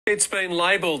It's been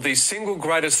labelled the single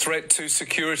greatest threat to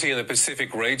security in the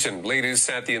Pacific region. Leaders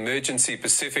at the Emergency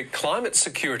Pacific Climate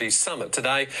Security Summit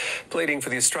today pleading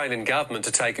for the Australian government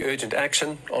to take urgent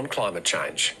action on climate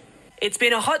change. It's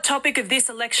been a hot topic of this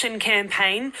election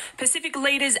campaign. Pacific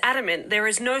leaders adamant there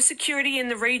is no security in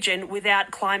the region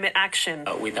without climate action.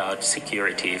 Without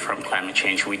security from climate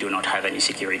change, we do not have any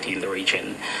security in the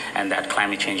region, and that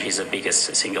climate change is the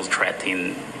biggest single threat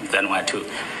in Vanuatu,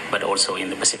 but also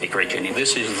in the Pacific region.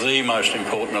 This is the most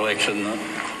important election that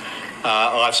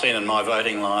I've seen in my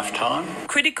voting lifetime.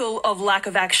 Critical of lack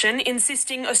of action,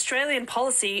 insisting Australian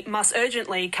policy must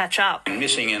urgently catch up.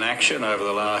 Missing in action over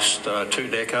the last 2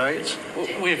 decades.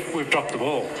 We've dropped the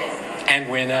ball, and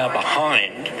we're now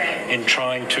behind in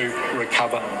trying to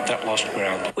recover that lost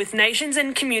ground. With nations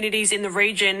and communities in the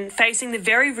region facing the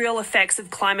very real effects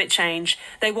of climate change,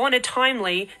 they want a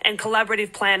timely and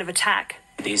collaborative plan of attack.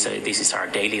 This is our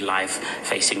daily life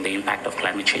facing the impact of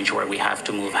climate change, where we have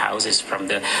to move houses from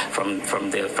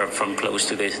close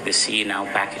to the sea now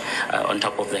back on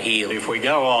top of the hill. If we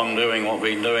go on doing what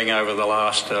we've been doing over the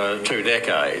last 2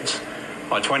 decades,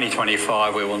 by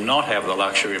 2025 we will not have the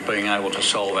luxury of being able to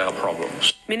solve our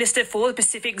problems. Minister for the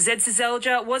Pacific Zed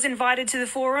Seselja was invited to the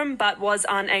forum but was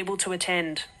unable to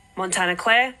attend. Montana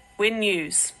Claire, WIN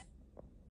News.